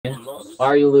Why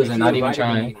are you losing? Not even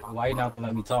invited me, trying. why you not gonna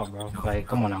let me talk, bro? Like,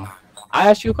 come on now. I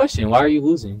asked you a question. Why are you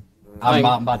losing? I'm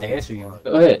about to answer you.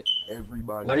 Go ahead.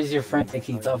 What is your friend think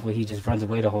he's tough when he just runs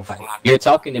away the whole fight? You're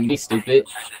talking to me, stupid.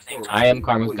 I am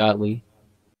Karma's Godly.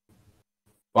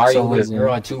 Why are you losing? You're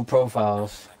on two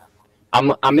profiles.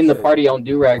 I'm in the party on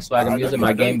Durag swag. I'm using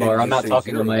my game bar. I'm not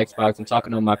talking on my Xbox. I'm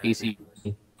talking on my PC.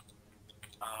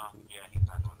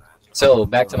 So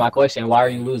back to my question. Why are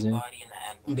you losing?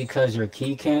 Because you're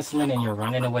key canceling and you're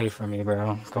running away from me,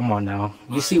 bro. Come on now.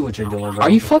 You see what you're doing, bro. Are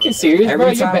you fucking serious,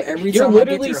 bro? You're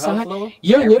literally side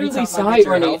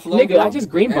running. Nigga, I just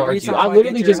green barred you. I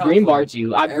literally just green barred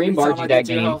you. I green barred you that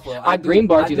game. I green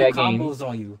barred you that game.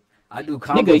 I do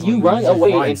combos. Nigga, you run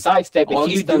away and sidestep and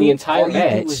keep on the entire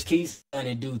match. All you do is key stun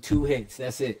and do 2 hits.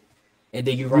 That's it. And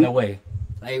then you run away.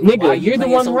 Like, nigga, you're the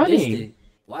one running.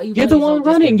 Why you? You're the one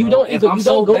running. You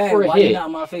don't go for a hit. Not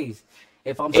in my face.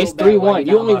 If I'm it's 3-1.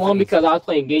 You only won because I was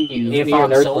playing Ginyu. If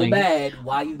I'm so bad,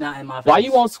 why you not in my face? Why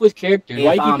you won't switch characters?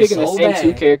 Why you keep picking the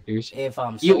same 2 characters? If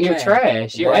I'm so you're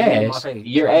trash. You're ass.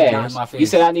 You're ass. You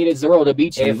said I needed Zoro to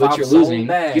beat you, but you're losing.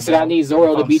 You said I need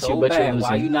Zoro to beat you, but you're losing.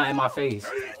 Why you not in my face?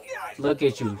 Look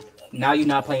at you. Now you're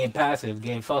not playing passive,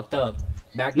 getting fucked up.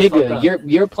 Back the fuck up.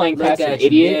 You're playing passive,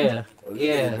 idiot.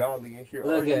 Yeah.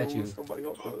 Look at you.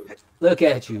 Look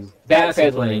at you.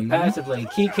 Passive lane,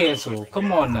 key cancel.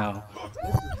 Come on now.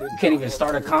 You can't even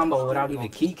start a combo without even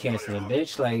key canceling,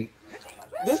 bitch. Like,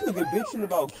 this nigga bitching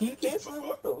about key canceling?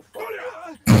 What the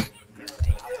fuck?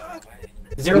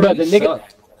 Zero, but the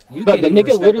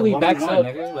nigga literally backs up.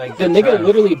 Like, the nigga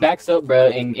literally backs up, bro,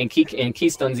 and key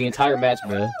stuns the entire match,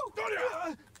 bro.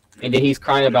 And then he's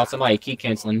crying about somebody key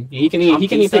canceling. He can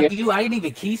even pick you. I didn't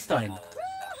even key stun.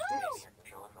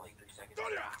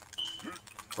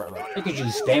 Look at you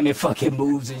spamming fucking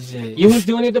moves and shit. You was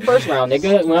doing it the first round,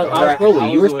 nigga. When I was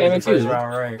rolling, you were spamming too.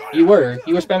 Right. You were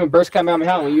spamming burst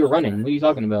Kamehameha when you were running. What are you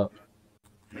talking about?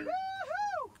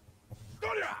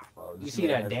 You see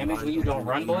that damage when you don't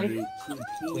run, boy?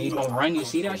 When you don't run, you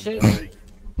see that shit?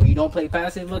 When you don't play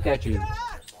passive, look at you.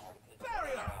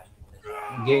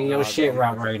 Getting your shit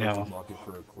right now.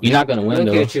 You're not gonna win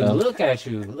though. Look at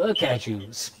you.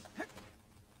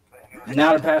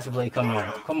 Now the passive blade come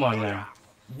on. Come on now.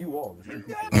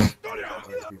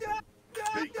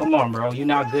 Come on, bro. You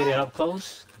not good at up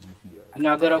close? You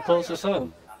not good up close or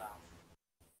something?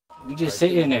 You just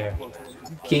sitting there.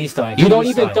 Keystone. You don't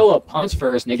even throw a punch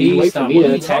first, nigga. You wait for me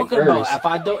to attack first. If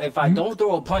I don't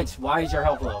throw a punch, why is your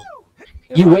health low?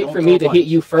 You wait for me to hit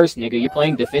you first, nigga. You're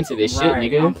playing defensive as shit,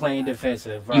 nigga. I'm playing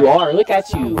defensive. You are. Look at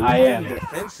you. I am. Am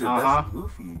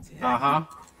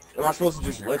I supposed to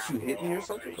just let you hit me or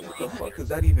something? What the fuck does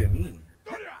that even mean?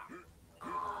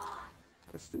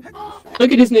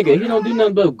 Look at this nigga. He don't do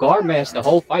nothing but guard mash the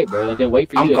whole fight, bro. And then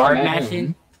wait for you to guard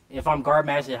mashing. If I'm guard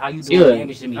mashing, how you doing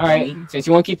damage to me? All right. Since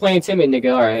you want to keep playing timid,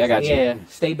 nigga. All right, I got you. Yeah.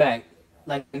 Stay back,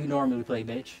 like you normally play,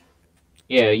 bitch.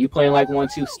 Yeah, you playing like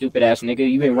 1-2, stupid ass nigga.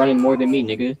 You been running more than me,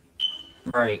 nigga.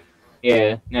 Right.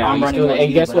 Yeah. Now you still,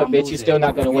 and guess what, bitch? You're still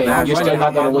not gonna win. You're still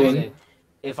not gonna win.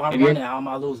 If I'm running, how am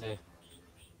I losing?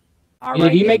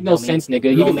 You make no sense,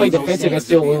 nigga. You can play defensive and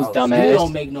still lose, dumbass. You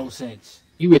don't make no sense.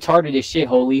 You retarded as shit,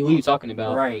 holy. What are you talking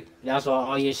about? Right. That's why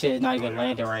all your shit is not even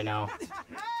landing right now.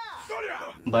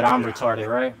 But I'm retarded,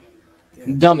 right?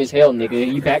 Dumb as hell,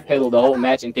 nigga. You backpedal the whole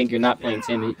match and think you're not playing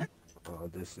timid.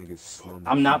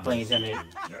 I'm not playing timid.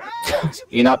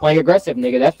 You're not playing aggressive,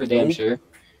 nigga. That's for damn sure.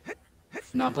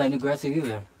 Not playing aggressive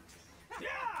either.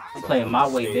 I'm playing my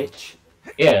way, bitch.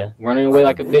 Yeah, running away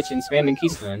like a bitch and spamming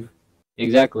keystone.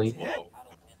 Exactly.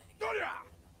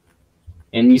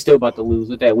 And you still about to lose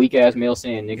with that weak ass male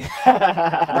sand, nigga.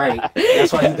 Right.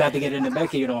 That's why you got to get in the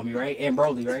backhand on me, right? And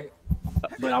Broly, right?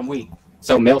 But I'm weak.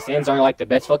 So male sands aren't like the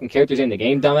best fucking characters in the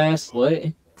game, dumbass?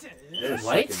 What?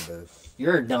 What?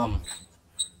 You're dumb.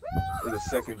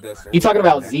 You talking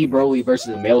about Z Broly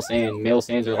versus male sand? Male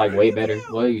sands are like way better.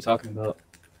 What are you talking about?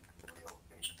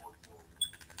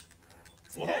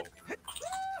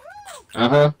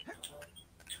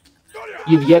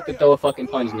 You've yet to throw a fucking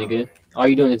punch, nigga. All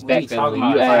you doing is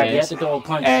backpedaling. You ass. To throw a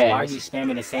punch. Why are you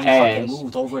spamming the same fucking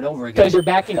moves over and over again? Because you're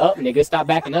backing up, nigga. Stop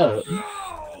backing up.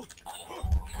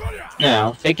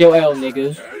 Now, take your L,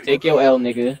 nigga. Take your L,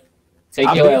 nigga.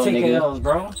 Take your L, nigga. L's,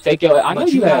 bro. Take your L. I know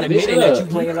you have admitted that you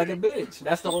playing like a bitch.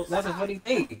 That's a funny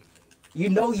thing. You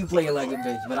know you playing like a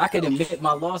bitch, but I can admit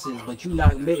my losses, but you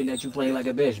not admitting that you playing like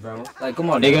a bitch, bro. Like, come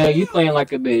on, nigga. You playing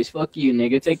like a bitch. Fuck you,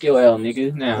 nigga. Take your L,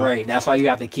 nigga. Now. Right. That's why you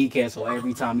have to key cancel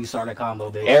every time you start a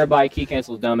combo, bitch. Everybody key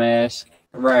cancels, dumbass.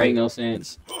 Right. Make no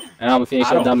sense. And I'm gonna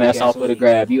finish your dumbass off with a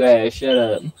grab. You ass. Shut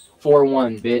up.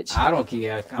 4-1, bitch. I don't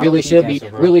care. Really should be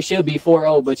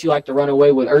 4-0, but you like to run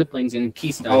away with Earthlings and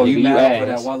Keystone. Oh, you mad for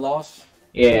that one loss?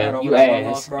 Yeah, you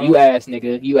ass,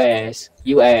 nigga, you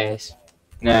ass.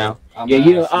 Now, yeah,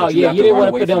 you didn't want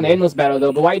to put it on the endless battle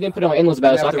though. But why you didn't put it on endless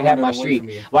battle so I can have my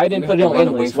streak? Why you didn't put it on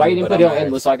endless? Why you didn't put it on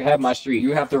endless so I can have my streak?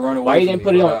 You have to run away. Why you didn't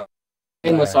put it on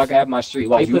endless so I can have my streak?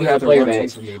 Why you put it on the player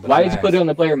match? Why did you put it on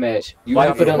the player match? Why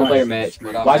you put it on the player match?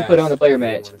 Why you put it on the player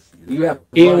match? He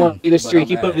didn't want to be the streak.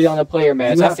 He put it on the player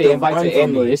match. I said invite to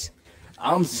endless.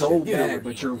 I'm so bad,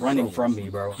 but you're running from me,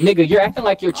 bro. Nigga, you're acting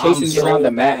like you're chasing me around the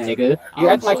map, nigga.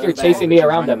 You're acting like you're chasing me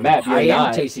around the map. You're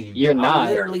not. You're not.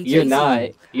 You're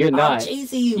not. You're not.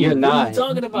 You're not.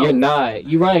 You're not.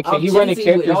 You run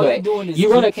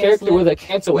a character with a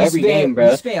cancel every game,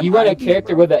 bro. You run a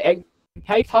character with a.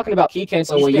 How you talking about key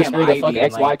cancel when you're spamming the fucking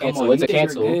XY cancel? It's a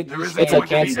cancel. It's a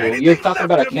cancel. You're talking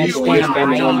about a cancel when you're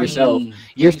spamming on yourself.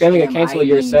 You're spamming a cancel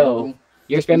yourself.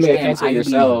 You're spamming a cancel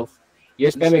yourself.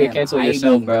 You're spamming a cancel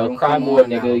yourself, bro. Cry more,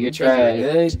 nigga. You're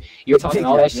trash. You're talking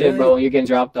all that shit, bro, and you're getting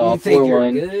dropped off.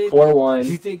 4-1.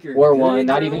 4-1. 4-1.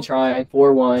 Not even trying.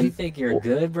 4-1. You think you're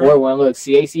good, bro? 4-1. Look,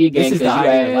 CAC again because you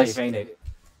ass.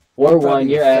 4-1.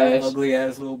 Your ass. Ugly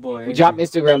ass little boy. Drop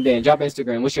Instagram then. Drop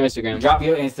Instagram. What's your Instagram? Drop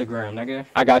your Instagram, nigga.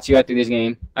 I got you after this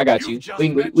game. I got you.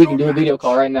 We can do a video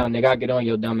call right now, nigga. I get on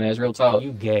your dumb ass. Real talk.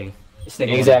 You gay.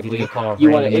 Exactly.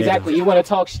 You want to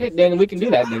talk shit? Then we can do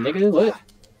that, then, nigga. What?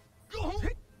 What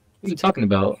are you talking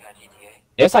about?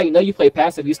 That's how you know you play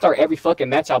passive. You start every fucking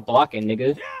match out blocking,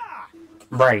 nigga.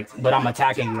 Right, but I'm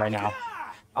attacking you right now.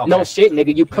 Okay. No shit,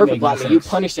 nigga. You perfect block me. You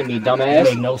punishing me, dumbass.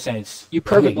 It make no sense. You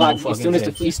perfect block me as soon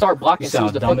as you start blocking. As soon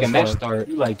as the fucking match start.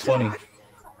 You like 20.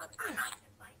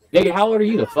 Nigga, how old are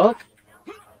you? The fuck?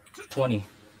 20.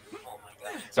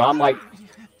 So I'm like,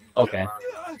 okay.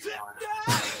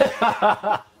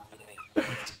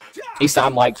 He said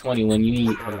I'm like 20 when you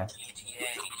need. Okay.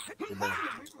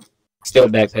 Still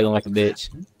backpedaling like a bitch.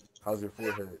 How's your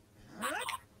forehead?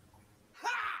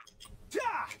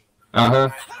 Uh-huh.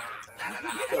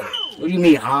 What do you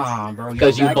mean, bro?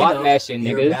 Because you block mashing,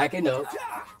 nigga. You're backing up.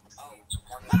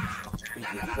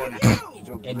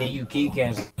 And then you key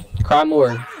cancel. Cry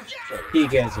more. Key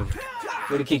cancel.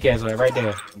 Where the key cancel at? Right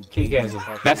there. Key cancel.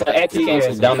 That's an exit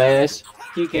cancel, dumbass.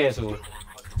 Key cancel.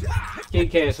 Key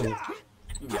cancel.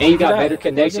 And you got better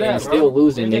connection and still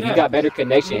losing, nigga. You got better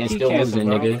connection and still losing,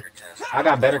 nigga. I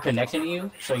got better connection than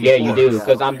you? So yeah, you do,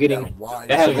 because I'm getting...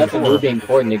 That has nothing to do with being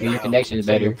poor, nigga. Your connection is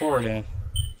better. You're poor, then.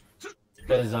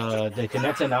 Because the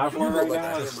connection I for right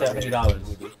now is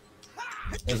 $70.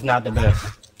 It's not the best.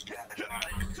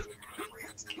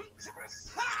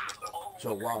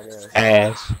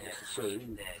 Ass.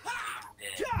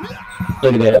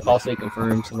 Look at that. Falsely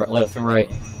confirmed. Left and right.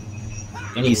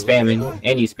 And he's spamming.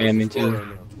 And he's spamming,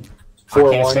 too.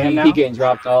 4-1. He getting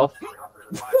dropped off.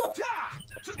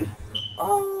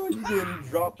 Oh, you getting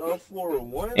dropped off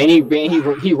 4-1? And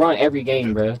he run every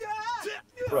game, bro.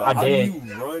 Bro, I did.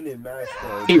 You run in match,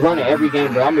 bro? He run it every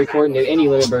game, bro. I'm recording it. Any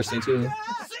limit bursting, too.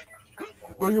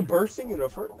 Bro, you're bursting in a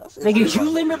first. Nigga, you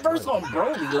limit burst on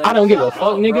Broly. Like, I don't give a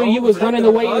fuck, nigga. You was running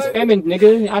away and spamming,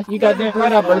 nigga. You got that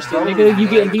right. I bursted, nigga. You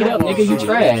getting beat up, nigga. You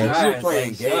trash. You're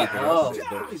playing gay, bro.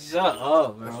 Shut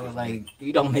up, bro. Like,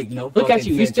 you don't make no. Look at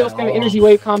you. You still spamming energy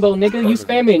wave combo, nigga. You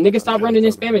spamming, nigga. Stop running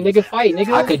and spamming, nigga. Fight,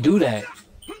 nigga. I could do that.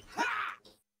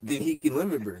 Then he can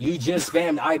limit burst. You just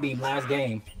spammed I-beam last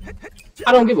game.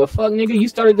 I don't give a fuck, nigga. You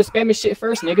started the spamming shit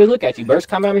first, nigga. Look at you. Burst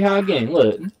come at me how again.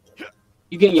 Look.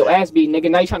 You getting your ass beat, nigga.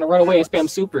 Now you trying to run away and spam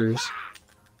supers.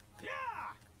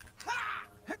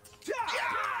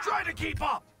 Try to keep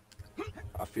up.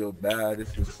 I feel bad.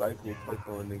 It's the cycle click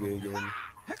on nigga again.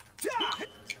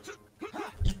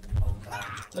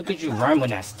 Look at you run with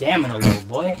that stamina, little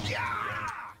boy.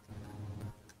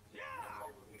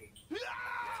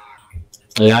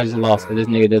 Yeah, I just lost because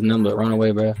this nigga does nothing but run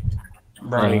away, bro.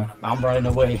 Bro, I'm running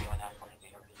away.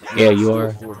 Yeah, you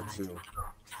are.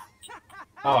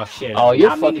 Oh shit. Oh,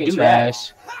 you're fucking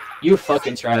trash. You're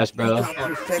fucking trash, bro.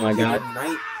 Oh my god.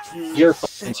 You're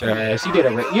fucking trash.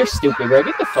 You're stupid, bro.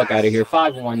 Get the fuck out of here.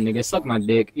 5-1, nigga. Suck my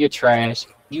dick. You're trash.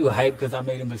 You hype because I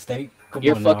made a mistake?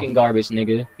 You're fucking garbage,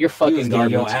 nigga. You're fucking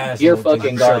garbage. You're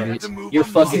fucking garbage. You're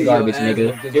fucking garbage,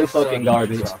 nigga. You're fucking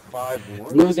garbage.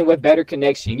 Losing with better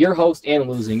connection. You're host and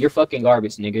losing. You're fucking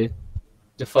garbage, nigga.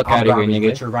 The fuck out of here,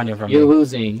 nigga. You're running from You're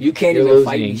losing. You can't even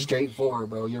fight me straight forward,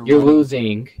 bro. You're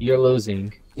losing. You're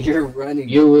losing. You're running.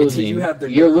 You're losing.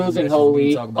 You're losing,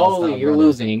 holy. Holy, you're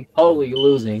losing. Holy, you're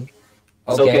losing.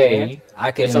 It's okay.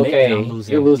 It's okay.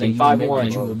 You're losing.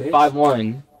 5-1.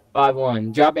 5-1.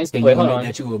 5-1. Drop Instagram. Wait, hold on.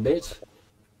 That you a bitch?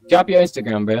 Drop your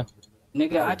Instagram, bro.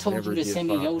 Nigga, I told you to send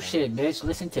me your shit, bitch.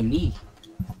 Listen to me.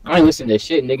 I ain't listen to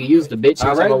shit, nigga. Use the bitch.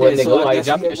 Alright, What then, nigga so look I like. guess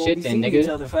Drop you your shit be then, seeing nigga. each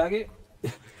other, faggot.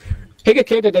 Pick a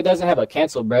character that doesn't have a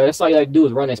cancel, bro. That's all you gotta do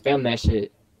is run and spam that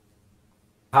shit.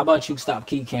 How about you stop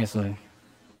key canceling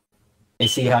and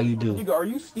see how you do? Nigga, are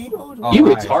you Steedo? You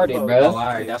alright. retarded, bro. Oh,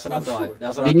 alright, that's what I thought.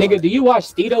 That's what I Nigga, thought. do you watch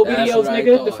Steedo That's videos, what I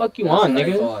nigga? thought. The fuck you That's on, what I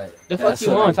nigga? thought. The fuck That's you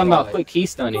what I on? Talking about thought. quick key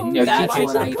stunning. Yo, That's key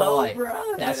what I canceling.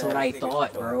 thought. That's what I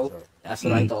thought, bro. That's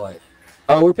what I thought.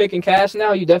 Oh, we're picking Cash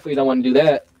now? You definitely don't want to do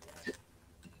that.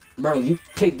 Bro, you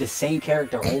picked the same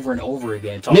character over and over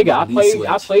again. Nigga,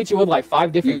 I played you with like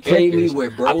 5 different You played characters. me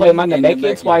with I played my Broly and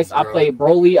Namekian twice. Namekian, I bro. played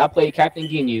Broly. I played Captain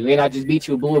Ginyu, and I just beat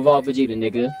you with Blue Evolved Vegeta,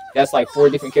 nigga. That's like 4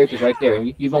 different characters right there.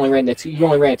 You've only ran 2. You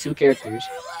only ran 2 characters.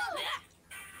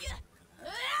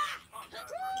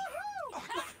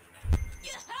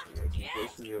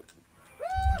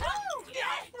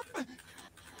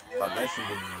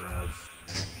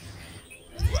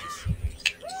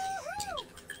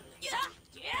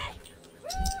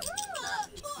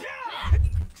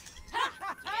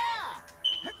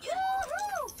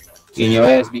 Getting your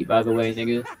ass beat, by the way,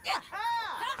 nigga.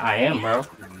 I am, bro.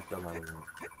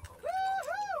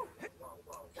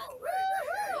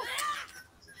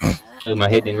 Oh, my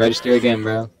head didn't register again,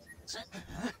 bro.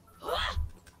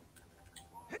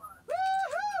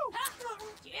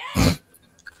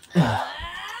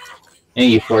 And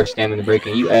you forced stamina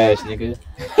breaking, you ass, nigga.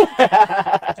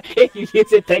 You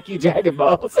use it, thank you, Dragon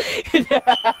Balls.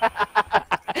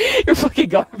 You're fucking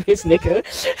garbage, nigga.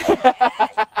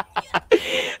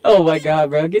 Oh my god,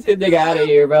 bro. Get this nigga out of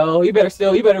here, bro. You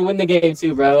better win the game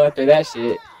too, bro, after that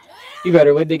shit. You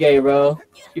better win the game, bro.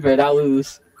 You better not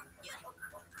lose.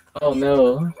 Oh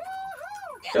no.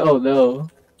 Oh no.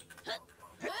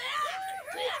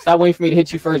 Stop waiting for me to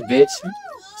hit you first, bitch.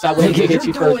 Stop waiting for me to hit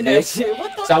you first,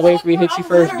 bitch. Stop waiting for me to hit you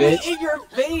first, bitch. In your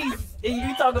face, and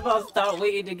you talk about stop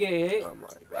waiting to get hit. Oh my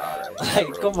god.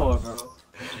 Like, come on, bro.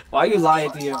 Why you lying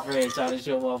to your friends trying to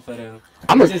show off for them?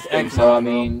 I'm It's just Xbox, so I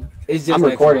bro. mean, It's just I'm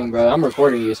recording, Xbox. bro. I'm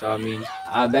recording you, so I mean,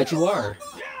 I bet you are.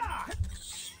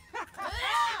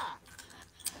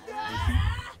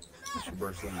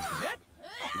 Burst in.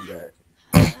 Do that.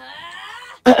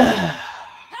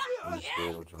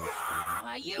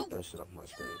 That shit off my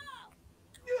screen.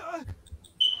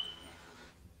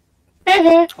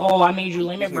 Oh, I made you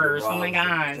limit burst. Oh my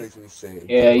god.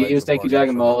 Yeah, you use Thank You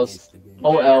Dragon Balls.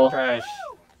 OL. Trash.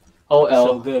 OL.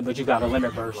 So good, but you got a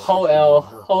limit burst.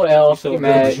 OL. OL. So You're good,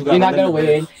 mad. but you got You're not a gonna limit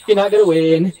win. You're not gonna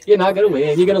win. You're not gonna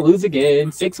win. You're gonna lose again.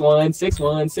 6-1,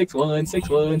 6-1, 6-1,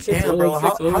 6-1, 6-1, Damn, bro, how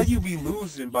 6-1. you be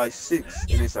losing by 6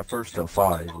 and it's a first to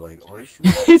 5? Like, aren't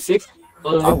you? 6-1.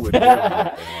 I would never let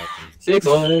that happen.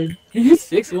 6-1.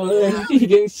 6-1. You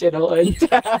getting shit on.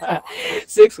 6-1,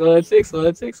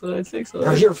 6-1, 6-1, 6-1.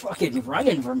 Bro, you're fucking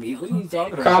running from me. What are you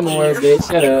talking about? Cry more,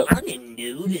 bitch. Shut up.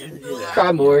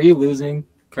 Cry more. You losing.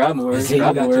 Cry more. See, you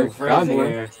Cry got more. your Cry friends more.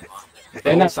 here.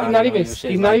 They're not, he's not even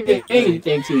saying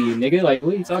anything to you, nigga. Like,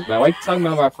 what are you talking about? Why you talking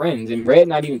about my friends? And Red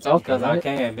not even talking Because about I it.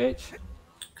 can, bitch.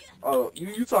 Oh,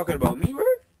 you talking about me,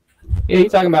 right? Yeah, he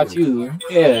talking about you.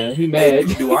 Yeah, he Hey,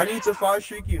 mad. do I need to 5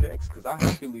 streak you next? Because I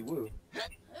happily will.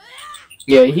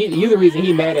 Yeah, you the reason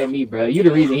he mad at me, bro. You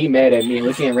the reason he mad at me.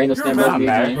 Looking at random You're stem mad,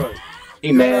 man. bro. He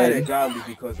You're mad at mad. Godly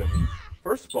because of me.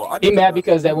 First of all, I He did mad nothing.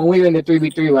 because that when we were in the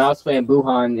 3v3 when I was playing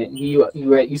Buhan, and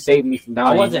you saved me from I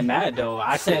dying. wasn't mad though.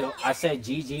 I said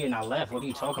GG and I left. What are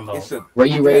you talking about? It's a, Where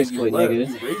you rage you quit, left.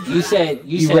 nigga. rage You quit. said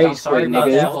You I'm rage sorry quit, about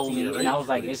nigga. that, Holy, and I was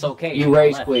like, it's okay. You and I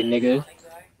rage left. quit, nigga.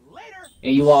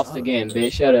 And you lost again,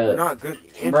 bitch. Shut You're up. not good.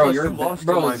 And Bro, plus you're you lost to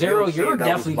bro my Zero. male You're saying that was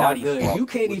definitely not body good. swap You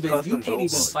can't with even customs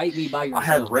over. fight me by yourself. I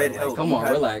had red bro. health. Like, come you on,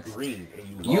 had relax. Green,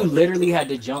 and You lost. literally had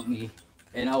to jump me,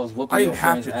 and I was whooping I your didn't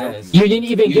have friend's to jump ass. You didn't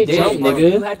even You get did, jumped, bro. You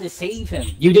nigga. had to save him.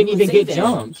 You didn't even saved get him.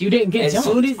 jumped. You didn't get As jumped.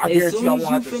 soon I as guarantee I you won't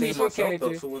have to finish save your myself though,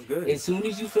 character, so it's good. as soon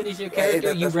as you finish your Hey,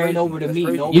 character, you that's ran crazy. over to That's me.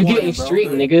 crazy. No You warning, getting bro. street,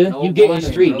 nigga. No You getting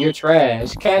warning, street. bro. You're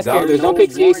trash. Cast No characters. Don't pick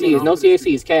warning, CACs. No bro.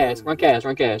 CACs. Cast. Run cash.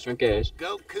 Run cash. Run cash.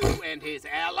 Goku and his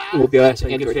allies. Whoop your ass. So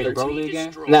you Android pick 13. Broly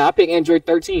again? Nah, I pick Android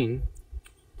 13.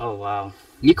 Oh wow.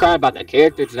 You crying about the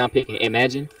characters that I'm picking.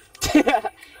 Imagine.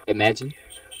 Imagine.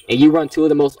 And you run 2 of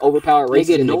the most overpowered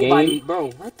races in the game.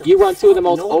 Bro, what the You run 2 of the fuck?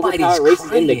 most Nobody's overpowered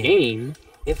races in the crying. game.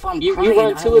 If I'm You crying,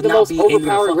 run I 2 would of the not most be in your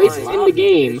overpowered fucking races in the lobby.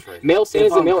 game. Male Saiyans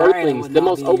If and I'm male crying, I Earthlings, would the not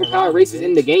most be in your overpowered lobby, races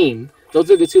in the bitch. game.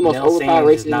 Those are the 2 most Male overpowered Saiyans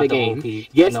races is in not the the game. OP.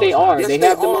 Yes, No, they it's not. are. Yes, They they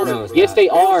have the are. most. No, it's Yes, not. they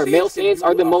Male are. Male Saiyans Saiyans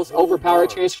are the do most a whole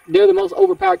overpowered. bar. They're the most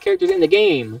overpowered characters in the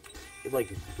game. It's like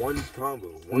one combo.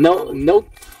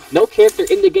 No character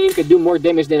in the game could do more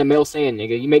damage than a male Saiyan,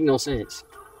 nigga. You make no sense.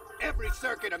 Every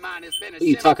circuit of mine has been What are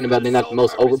you talking about? They're not the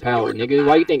most overpowered, nigga.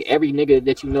 Why you think every nigga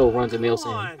that you know runs a male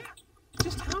Saiyan?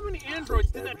 Just how many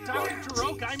androids did that Dr.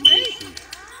 Jiro guy make?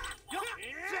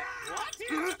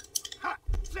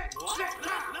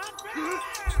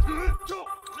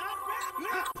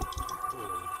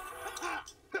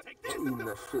 Eating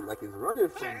that shit like it's running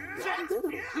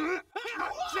from you.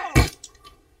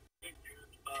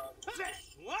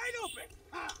 Wide open.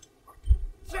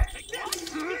 Take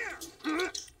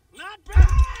this. Not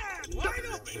bad. Wide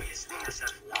open.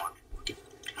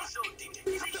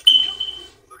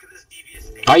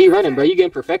 Why you running, bro? You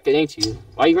getting perfected, ain't you?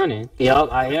 Why you running?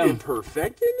 Yup, I am.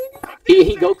 Perfected, nigga?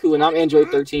 He Goku and I'm Android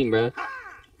 13, bro.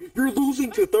 You're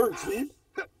losing to 13?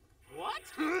 What?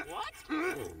 What? Oh,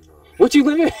 no. What you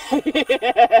living?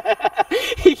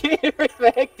 He getting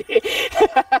perfected.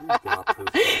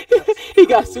 He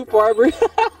got super armor.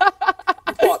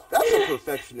 That's a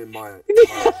perfection in my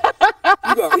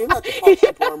you have to pop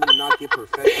super armor and not get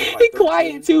perfected by He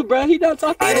quiet too, bro. He not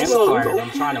talking. I am slow. quiet.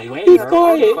 I'm trying to win, He bro.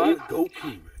 quiet.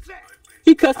 Goku.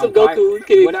 He custom Goku.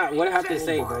 Kid. What I have to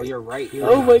say, bro? You're right.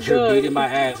 Oh my You're God. beating my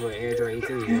ass with Android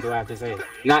 18. What do I have to say?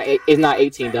 It's not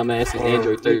 18, dumbass. It's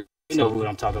Android 13. You know what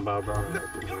I'm talking about, bro.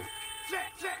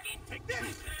 Take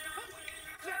this.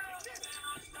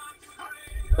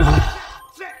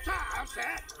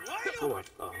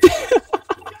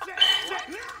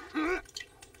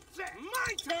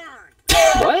 My turn.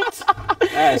 What?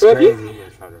 That's Bro, crazy.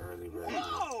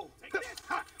 Whoa. Take this.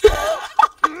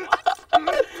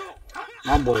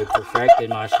 My boy perfected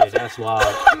my shit. That's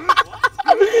wild.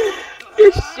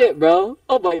 Your shit, bro.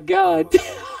 Oh my God.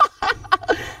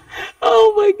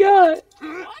 Oh my God.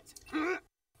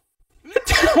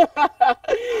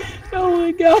 Oh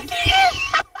my God.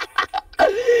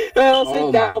 Well, sit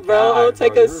Oh down, my bro. God,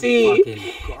 Take bro. a You're seat.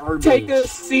 fucking garbage. Take a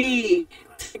seat.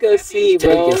 Take a seat,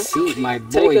 bro. Take a seat, my boy.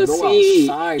 Take a Go seat.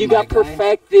 outside, You my got guy.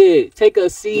 perfected. Take a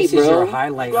seat, This is your bro.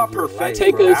 highlight You got of your life, perfected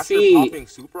Take bro. a after seat. popping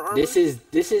super armor? This is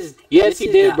Yes, this he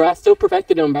is did, the- bro. I still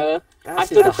perfected him, bro. I That's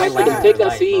still the perfected highlight him. of Take your a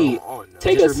life, seat. bro. Oh, no.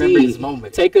 Take Just a remember seat. this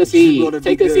moment. Take a You're seat. gonna be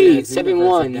Take a good seat. as the 7-1.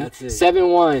 universe, and that's it.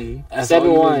 7-1. That's all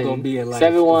you're gonna 7-1. be in life, is a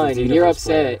 7-1. You're Xenoverse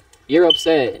upset. player. You're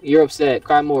upset. You're upset.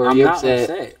 Cry more. I'm You're not upset.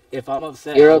 upset. If I'm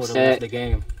upset, You're I would've upset. left the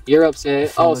game. You're upset.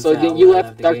 If I'm Oh, so upset, then I you would've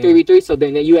left left our the game. 3v3. So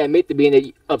then you admit to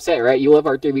being upset, right? You left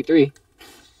our 3v3.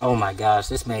 Oh my gosh,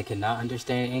 this man cannot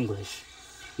understand English.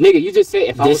 Nigga, you just said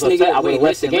if I was This upset, nigga- I would wait, have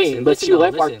left the listen, game. listen, But listen, you no,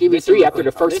 left our listen, 3v3 listen, after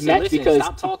the first listen, match listen, because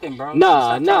stop talking, bro. nah,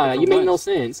 Stop nah, talking you for make no once.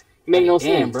 sense. You make no Damn,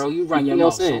 sense. bro, you run You your make no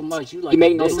mouth so sense. much. You like You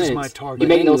make a no bitch. sense. But You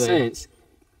make no anyway, sense.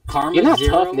 Karma You're not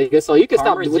Zero, tough, nigga. So you can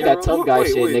stop Karma with that Zero. tough guy Wait,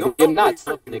 shit, wait, nigga. don't- You're wait, not wait,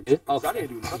 tough, wait. nigga. I Okay, didn't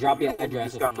do nothing. drop your You address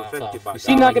just if got I'm not perfected tough. by You She's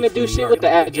sound not like gonna you do from shit New with the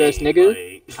York, address,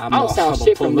 nigga. I don't sound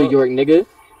shit from New York, nigga.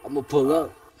 I'm gonna pull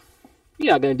up.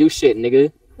 You're not gonna do shit,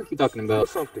 nigga. What you talking Do about?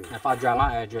 something. If I drop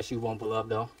my address, you won't pull up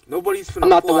though. Nobody's finna I'm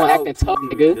not the fly one out acting to tough, you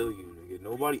and nigga. kill you, nigga.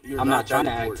 Nobody. You're I'm not trying to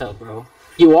that act important. tough, bro.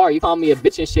 You are. You call me a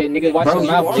bitch and shit, nigga. Watch your you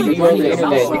mouth, are nigga. You running over the your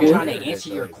mouth, internet, so I'm nigga. trying to answer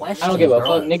your question. I don't give a bro.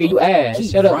 fuck, nigga. You ass.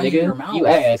 Keep Shut up, running your nigga. mouth. You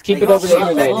ass. Keep it over the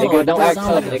internet, nigga. Don't act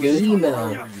tough, nigga.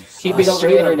 Email. Keep it over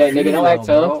the internet, nigga. Don't act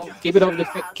tough. Keep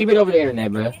it over the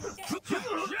internet, bro.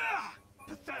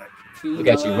 Look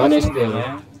at you running still.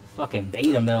 Man. Fucking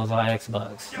beta males on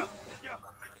Xbox.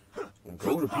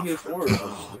 Go to PS4 or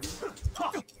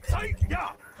something.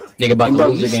 Nigga about to Bro,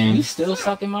 lose you again. still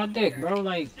sucking my dick, bro.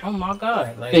 Like, oh my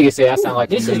god. Like, Nigga say I sound like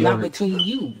this from is New not York. between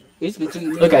you. It's between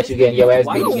me. Look at you getting your ass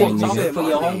Why beat you again, still nigga. talking for your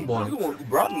You the homeboy? one who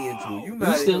brought me into it. You mad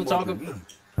at still him over talking- me.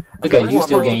 Look at you want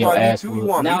still me getting to your fight you ass too? You whooped.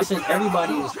 want me Now to- since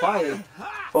everybody was quiet,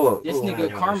 Hold up. this hold on, nigga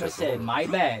hold on, Karma hold on. said, "My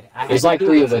bad." I had There's to like do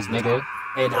 3 it. of us, nigga.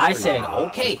 And I said,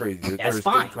 "Okay, Crazy. that's There's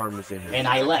fine." three Karmas in here. And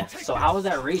I left. So how was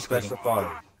that race quitting?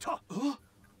 Specify.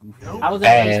 How was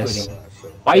that Ass. race quitting?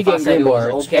 Why you If I getting said green it was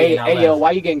barred? okay Hey, and I hey, yo, left.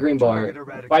 why you getting green barred?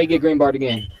 Why you get green barred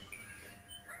again?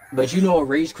 But you know what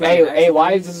rage quitting? Hey,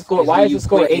 why is the score? Why is the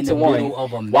score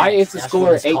 8-1? Why is the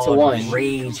score 8-1?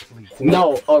 Rage.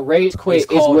 No, a rage quit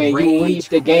It's is called when you rage leave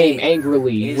the game quit.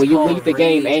 angrily. It's When you called leave the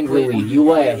game rage angrily, quit when you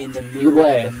quit left. in the middle You of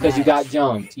left the because you got match.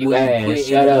 jumped. You When you ass. quit in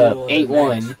Shut the up. middle of the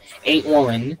 8-1.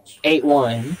 8-1.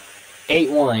 8-1.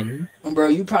 8-1. Bro,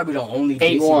 you probably the only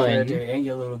DC 8-1. character in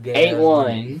your little gay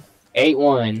 8-1.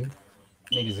 8-1.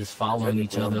 Niggas is following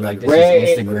each other like this Red,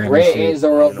 is Instagram Red and shit. and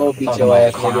Zoro both beat Talking your about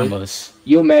ass, nigga. karmas.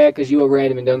 You mad because you a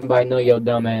random and don't nobody know your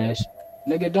dumb ass.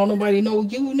 Nigga, don't nobody know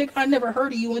you, nigga. I never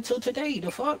heard of you until today.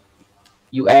 The fuck?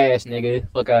 You ass, nigga.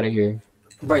 Fuck out of here.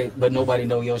 Right, but nobody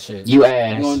know your shit. You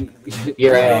ass. Your You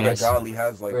know that ass. Godly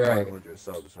has like Right. 500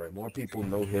 subs, right? More people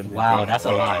know him. than Wow, me. that's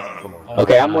a lot. Come on. Oh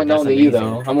Okay, my I'm more God, known that's than you amazing.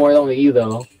 though. I'm more known than you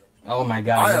though. Oh my I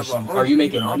god, have are you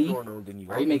making I'm money? more known than you.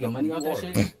 Are you making money off that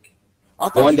shit? I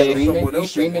thought One you day. were someone Streaming? You else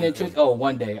streaming that into? did. Oh,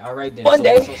 one day. All right then. One So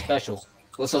day. What's so special?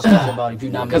 What's so special about it if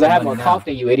you're not Because making I have money more now? clout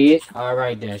than you, idiot. All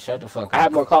right then, shut the fuck up. I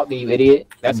have more clout than you, idiot.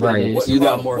 That's what right. it is. You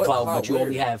got clout? more What clout, clout? but you Where?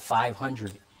 only have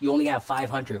 500. You only have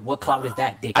 500. What clout is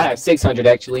that, dick? I have 600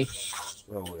 actually.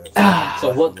 Oh, yeah.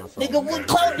 So what? Nigga, what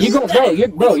clout? You go, bro. You're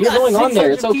going on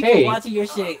there. It's okay. Watching your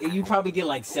shit, and you probably get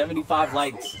like 75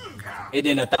 likes, and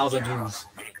then 1,000 views.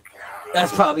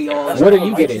 That's probably all. What are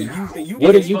you getting?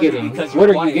 What are you getting? What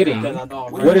are you getting?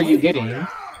 What are you getting?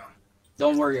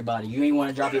 Don't worry about it. You ain't want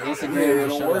to drop your Instagram. Yeah,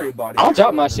 don't worry about it. I'll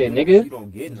drop my shit, nigga. You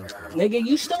don't get nothing. Nigga,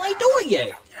 you still ain't doing it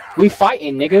yet. We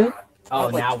fighting, nigga. Oh,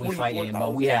 now we fighting,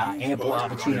 but we have ample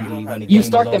opportunity when the You game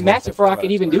start is the over. match before I can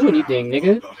even do anything,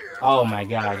 nigga. Oh my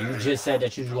god, you just said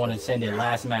that you was going to send it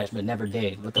last match, but never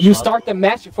did. What the You fuck? start the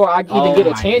match before I even Oh get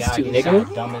a my chance God, to, you nigga.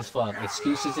 sound dumb as fuck.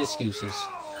 Excuses, excuses.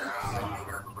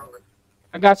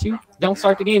 I got you. Don't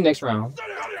start the game next round.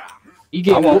 You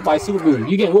getting whooped by Super Boo.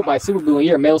 You getting whooped by Super Boo and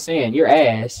you're a male Saiyan. You're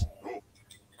ass.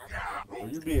 When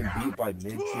you're being beat by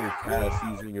mid-tier cast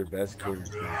using your best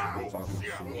characters and you're talking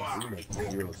shit, you make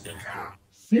zero sense, bro.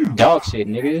 You dog shit,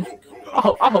 nigga.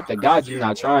 I hope to God you're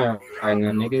not trying right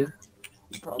now, nigga.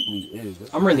 He probably is.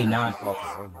 That's I'm really not.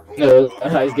 No,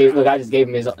 I just gave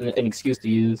him an excuse to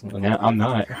use. Now, I'm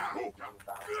not.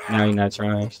 Now you're not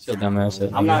trying. Still dumbass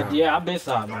shit. I'm not. Yeah, I've been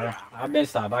stopped, bro. I've been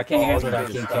stopped. I can't handle that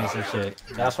kid cancer shit.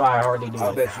 That's why I hardly do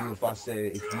I it. bet you if I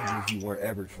said if you weren't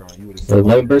ever trying, you would have So said.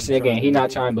 let me burst it again. He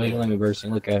not trying, but he let me burst it.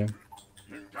 Look at him.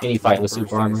 And he fight with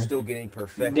super armor. Still getting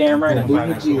perfect. Damn right I'm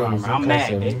fighting with super armor. I'm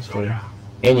mad, bitch.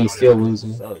 And he's still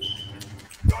losing.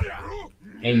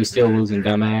 And you still losing,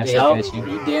 dumbass. Yup, Look at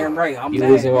you. you damn right. I'm You mad.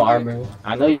 losing with armor.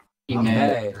 I know you I'm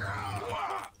mad. mad.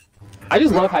 I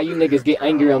just love how you niggas get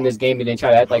angry on this game and then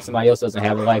try to act like somebody else doesn't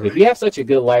have a life. If you have such a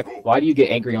good life, why do you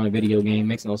get angry on a video game?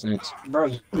 Makes no sense. Bro,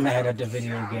 you mad at the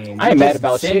video game. I ain't You mad just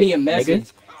about send shit, me a message.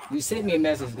 nigga. You sent me a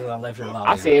message because I left your lobby.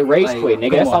 I said rage Like, quit, nigga.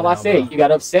 come That's on all I now, said. bro. You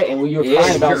got upset and when you were Yeah,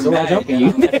 crying about you're someone mad jumping because you.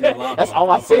 I left your lobby. That's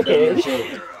all I fucked up your said.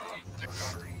 shit.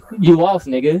 You lost,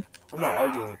 nigga. I'm not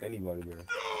arguing with anybody, bro.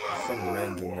 Some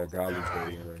random that God is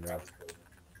going right now.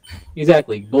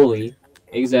 Exactly. Bully.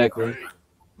 Exactly.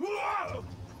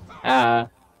 Ah.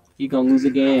 You gonna lose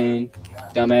again,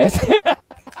 dumbass.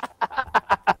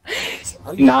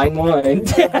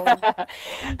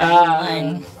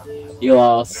 9-1. You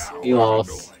lost. You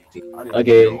lost.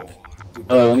 Again.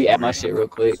 Oh, let me add my shit real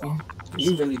quick.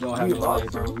 You really don't have no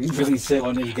life, bro. You really sit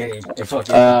on this game and fucking.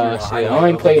 Shit. I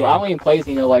don't even play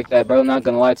Xeno like that, bro. I'm not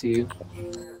gonna lie to you.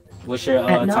 What's your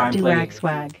At not time do play? rag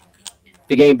swag.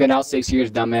 The game been out 6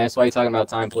 years, dumbass. Why you talking about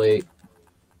time played?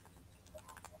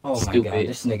 Oh my Stupid. god,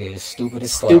 this nigga is stupid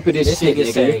as fuck. Stupid as This shit, nigga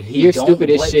nigga. said he You're don't stupid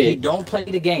as play- shit. He don't play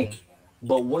the game.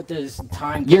 But what does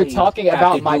time? You're played talking have to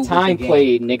about do my with the time game?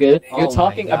 played, nigga. Oh You're my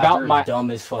talking God, about you're my.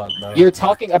 dumb as fuck, bro. You're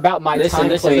talking about my listen,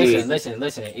 time played,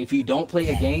 listen. If you don't play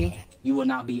a game, you will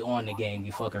not be on the game.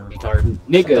 You fucking retard. Shut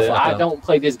the nigga. fuck I up. don't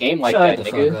play this game like Shut that,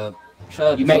 the nigga. fuck up.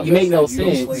 Shut You the make fuck up. no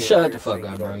sense. Shut the fuck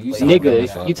up, bro. You sound dumb as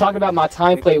Nigga, fuck. you talking about my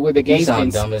time played where the You game's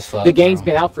sound been dumb as fuck. the game's bro.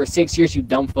 been out for 6 years. You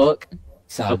dumb fuck.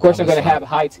 Sound Of course, dumb I'm gonna as fuck. have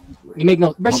high. You make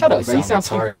no. Bro, My shut boy up, bro. You sound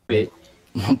sound stupid.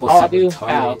 My boy All I sound do,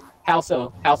 retarded. how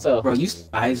so? How so? Bro, you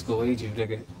high school age, you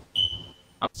nigga.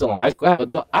 I'm still on high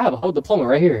school. I have a whole diploma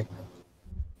right here.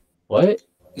 What?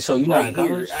 So you not in Right here,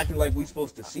 college? acting like we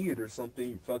supposed to see it or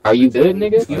something. Fucking Are you good,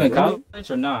 nigga? You in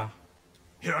college or nah?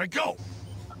 Here I go.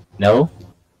 No.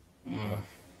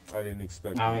 I didn't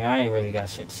expect. I mean, I ain't really got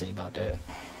shit to say about that.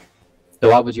 So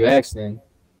why would you ask then?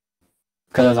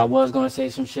 Cause I was gonna say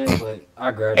some shit, but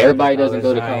I graduated. Everybody doesn't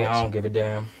go to I college. don't give a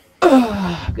damn.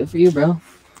 Good for you, bro.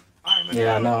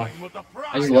 Yeah, I know.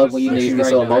 I just love when you niggas get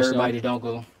so emotional. Everybody don't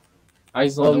go. I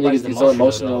just love when Nobody's niggas get so emotional,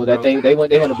 emotional though, that bro. they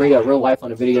want to bring up real life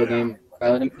on a video game.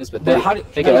 Bro, it's But pathetic. how do,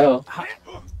 Take it out.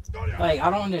 like, I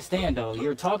don't understand though.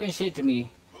 You're talking shit to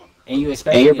me, and you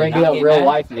expect And you're me to bringing not up get real mad?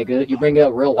 life, nigga. You bring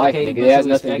up real life, Okay, nigga. but It has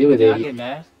you nothing to expect do me with not it. get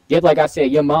mad? Yet, like I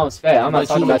said, your mom's fat. I'm not But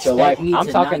talking you about your life. expect me I'm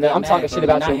to talking. not I'm get talking mad, shit bro.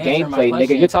 about You're your not answering my gameplay, nigga.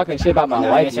 question. You're talking shit about my You're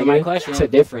not life, answering my nigga. question. It's a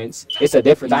difference. It's a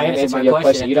difference. You're I not am answering answering my your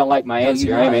question. question. You don't like my No, answer.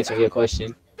 you're I am not. answering your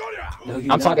question. No,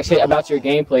 you're I'm not. talking shit about your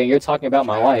gameplay, and you're talking about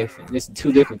my life. It's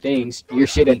two different things. You're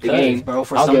shit at the Because, game. bro,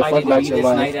 for I don't give a somebody fuck to about be your this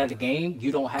life. night at the game,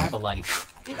 you don't have a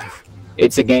life.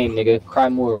 It's a game, nigga. Cry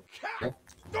more.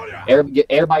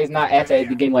 Everybody's not at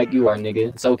the game like you are, nigga.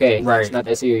 It's okay. Right. It's not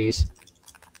that serious.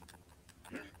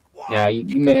 Now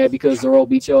you mad because Zoro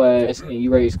beat your ass and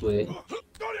you rage quit.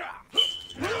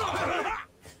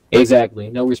 Exactly.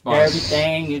 No response.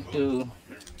 Everything you do.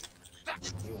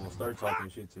 You won't start talking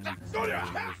shit to me. 'Cause you know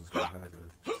this is gonna happen.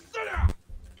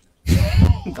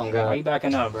 Oh Why god. you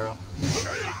backing up, bro?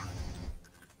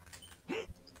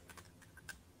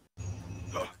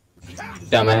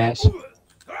 Dumbass.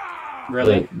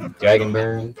 Really? Dragon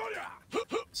Burn.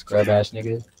 Scrub ass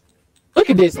nigga. Look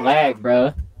at this lag,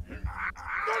 bruh.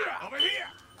 Over here.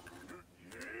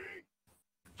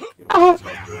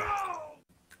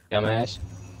 Dumbass.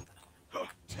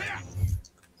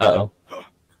 Uh-oh.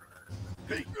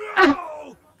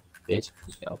 Bitch.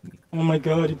 Oh my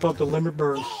god, he popped a limit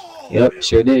burst. Yep,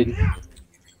 sure did.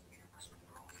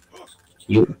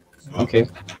 You. Okay.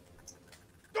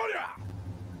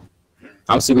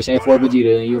 I'm Super Saiyan 4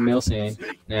 Vegeta and you a Male Saiyan.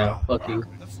 Now, fuck you.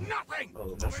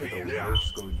 Oh, that's like the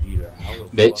worst Gogeta. How the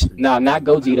Bitch. fuck Nah, not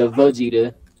Gogeta,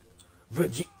 Vegeta.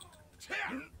 Vegeta.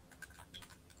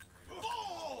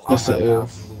 What's I have up?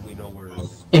 absolutely no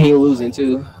words. And he losing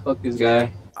too. Fuck this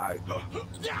guy. I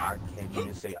can't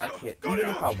even say, I can't, even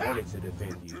if I wanted to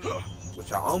defend you,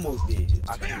 which I almost did,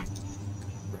 I can't.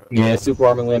 Yeah, Super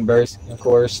Armor Limb Burst, of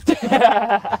course.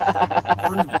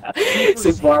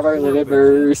 Super Armor Limb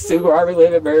Burst. Super Armor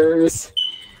Limb Burst.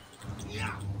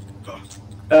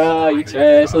 Oh, you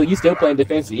trash. So you still playing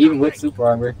defensive even with Super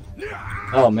Armor.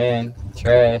 Oh man,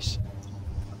 trash.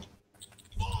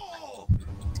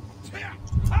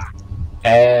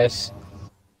 Ass.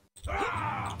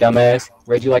 Dumbass.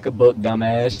 Read you like a book,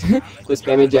 dumbass. Quit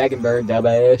spamming Dragon Bird,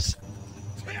 dumbass.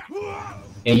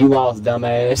 And you lost,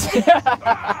 dumbass.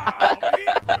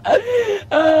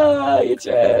 Oh, you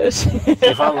trash.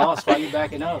 If I lost, why you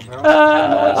backing up, bro?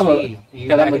 Because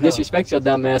I'm gonna disrespect your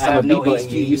dumbass. I'm gonna B-button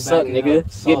you. You suck,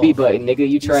 nigga. Get B-button, nigga.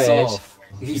 You trash.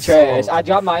 You trash. I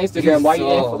dropped my Instagram.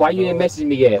 Why you didn't message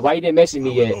me yet? Why you didn't message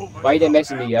me yet? Why you didn't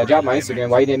message me yet? I dropped my Instagram.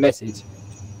 Why you didn't message?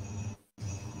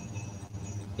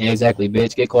 Yeah, exactly,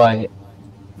 bitch. Get quiet.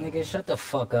 Nigga, shut the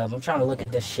fuck up. I'm trying to look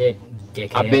at this shit,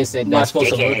 dickhead. I've been saying Am I that. supposed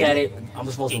to look at it? I'm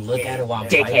supposed to look at it while I'm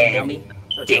fighting, dummy?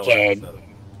 Dickhead.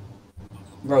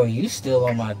 Bro, you still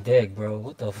on my dick, bro.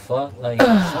 What the fuck? Like,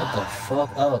 shut the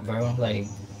fuck up, bro. Like,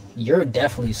 you're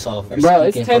definitely soft. For Bro,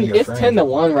 it's speaking from your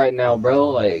 10-1 right now, bro.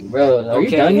 Like, bro, are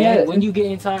you done yet? When you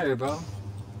getting tired, bro?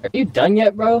 Are you done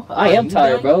yet, bro? I am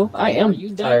tired, bro. I am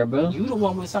tired, bro. You the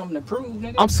one with something to prove,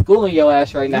 nigga. I'm schooling your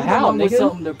ass right now. How, With nigga?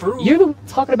 something to prove. You're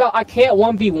talking about I can't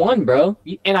 1v1, bro.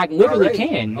 And I literally Alright.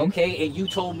 can. Okay, and you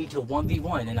told me to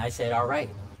 1v1, and I said, alright.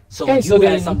 So Okay, you so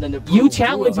had then something to prove. you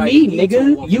challenge me,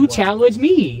 nigga. You challenge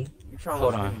me.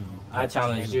 Hold on. I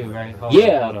challenged you, right?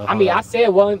 Yeah, I mean, I said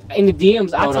one in the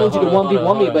DMs. I told you to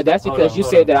 1v1 me, but that's because you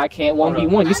said that I can't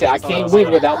 1v1. You said I can't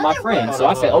win without my friend. So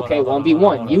I said, okay,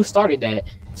 1v1. You started that.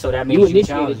 So that You means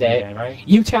initiated that. right?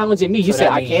 You challenging me. You So said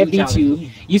that I means can't beat challenged you.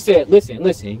 me. You said,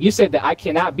 listen. You said that I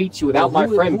cannot beat you without my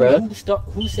friend, bro. Who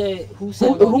said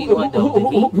 1v1 though?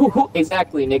 Did me?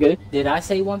 Exactly, nigga. Did I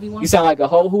say 1v1? You sound like a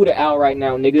whole hooter owl right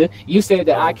now, nigga. You said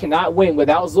that I cannot win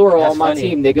without Zoro That's on my funny.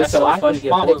 team, nigga. That's So so I funny to get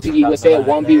responded booked to you and about said that.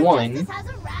 1v1.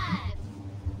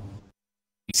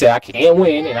 You said I can't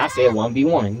win, and I said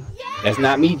 1v1. That's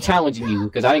not me challenging you,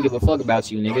 because I didn't give a fuck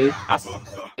about you, nigga. I said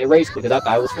rage quit because I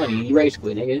thought it was funny. You rage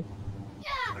quit, nigga.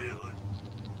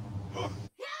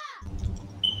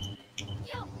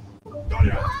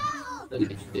 Look at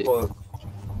this shit.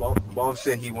 Well, Bomb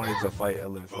said he wanted to fight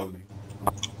LF Holy.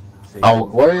 Oh,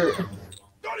 word.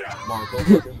 Mom, go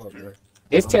look him up, bro.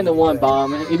 It's 10-1,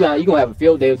 Bomb. You gonna have a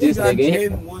field day with this He got nigga.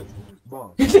 10-1.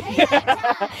 Bomb.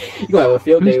 You gonna have a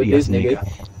field day with this nigga.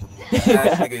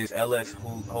 That nigga is LS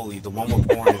Holy, the one with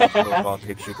porn in his profile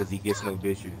picture because he gets no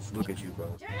bitches. Look at you, bro.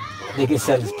 Nigga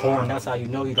said it's porn. That's how you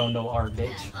know you don't know art,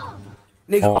 bitch.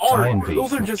 Nigga, Fine, art,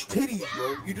 those are just titties,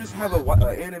 bro. You just have a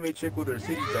anime chick with her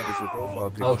titties that is your profile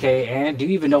picture. Okay, and do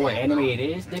you even know what anime it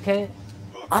is, dickhead?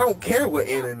 I don't care what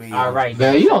anime is. Alright,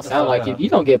 Bro, you don't sound like you. You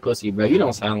don't get pussy, bro. You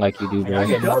don't sound like you do, I bro.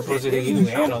 get more pussy than you,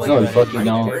 and Like No, a the fuck you ninth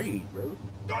don't. grade, bro.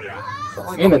 Sound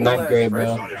like You're in the a ninth whole grade, ass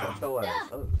bro. freshman. Shut your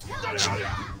ass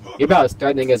up. You're about as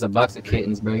threatening as a box of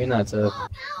kittens, bro. You're not tough.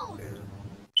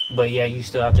 But yeah, you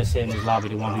still have to sit in this lobby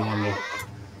to 1v1 me.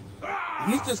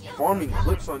 He's just farming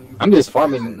clips on you. I'm just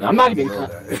farming. I'm not even. I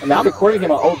mean, I'm recording him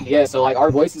on OBS, so like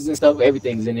our voices and stuff,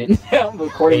 everything's in it. I'm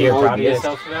recording him You're on proud of OBS.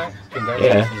 yourself for that?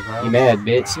 Congratulations, bro. You mad,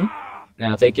 bitch?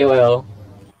 Now take your L.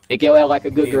 Take your L like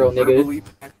a good girl, nigga. Verbally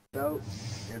packed out,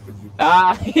 and for you-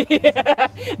 Ah,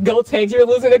 Go Tanks. You're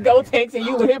losing to Go Tanks and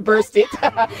you limit burst it.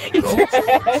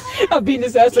 I'm beating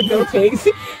his ass with Go Tanks.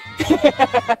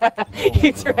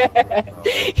 You're trash.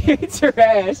 You're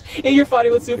trash. And you're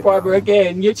fighting with Super Armor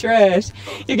again. You're trash.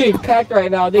 You're getting packed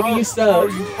right now, nigga. You How suck. are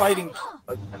you fighting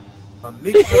a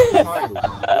mixed up title?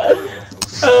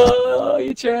 Oh,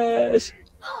 you're trash.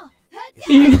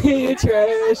 You're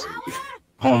trash.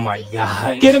 Oh my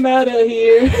god. Get him out of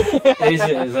here. This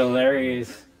shit is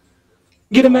hilarious.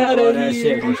 Get him out All of that shit,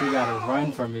 here. but you gotta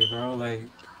run from me, bro. Like,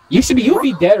 You'll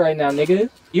be dead right now, nigga.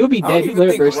 You'll be I don't dead. You even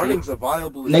limit think burst it. running's a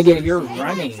viable Nigga, excuse. you're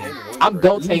running. I'm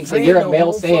Go Tanks and you're a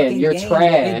male Saiyan. You're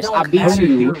trash. I beat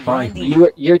you.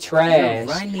 You're trash.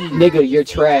 Nigga, you're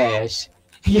trash.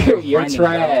 You're running,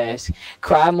 trash.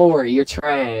 Cry more. You're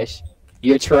trash.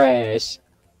 You're trash.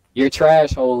 You're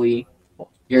trash, Holy.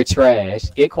 You're trash.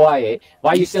 Get quiet.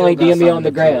 Why you still ain't DM me on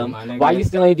the gram? Why you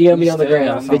still ain't DM me on the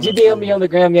gram? Did you DM me on the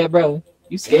gram yet, bro?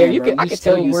 You scared? Yeah, bro, I can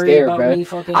tell you scared,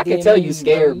 bro. I can tell you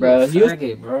scared, bro.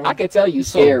 I can tell you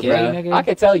scared, bro. I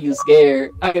can tell you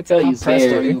scared. I can tell you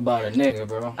scared. You about a nigga,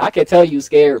 bro. I can tell you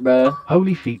scared, bro.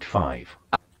 Holy Feet 5.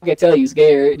 I can tell you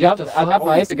scared. I dropped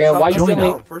my Instagram. Why you still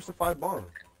ain't? First to fight bomb.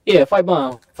 Yeah, fight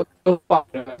bomb. Fight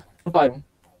him.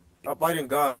 Stop fighting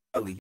Godly.